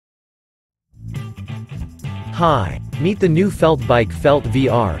Hi, meet the new felt bike Felt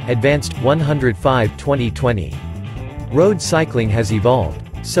VR Advanced 105 2020. Road cycling has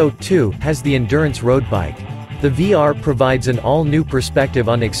evolved. So, too, has the endurance road bike. The VR provides an all-new perspective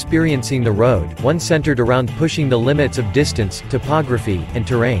on experiencing the road, one centered around pushing the limits of distance, topography, and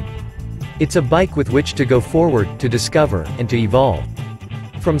terrain. It's a bike with which to go forward, to discover, and to evolve.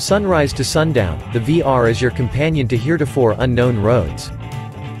 From sunrise to sundown, the VR is your companion to heretofore unknown roads.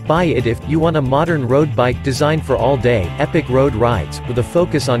 Buy it if you want a modern road bike designed for all-day, epic road rides, with a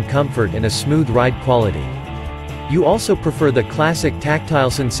focus on comfort and a smooth ride quality. You also prefer the classic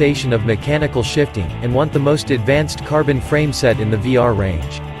tactile sensation of mechanical shifting, and want the most advanced carbon frame set in the VR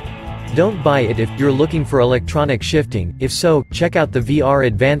range. Don't buy it if you're looking for electronic shifting. If so, check out the VR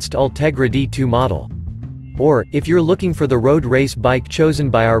Advanced Ultegra Di2 model. Or, if you're looking for the road race bike chosen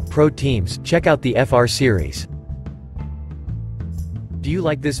by our pro teams, check out the FR series. Do you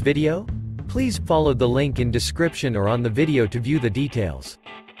like this video? Please follow the link in description or on the video to view the details.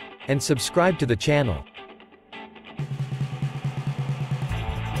 And subscribe to the channel.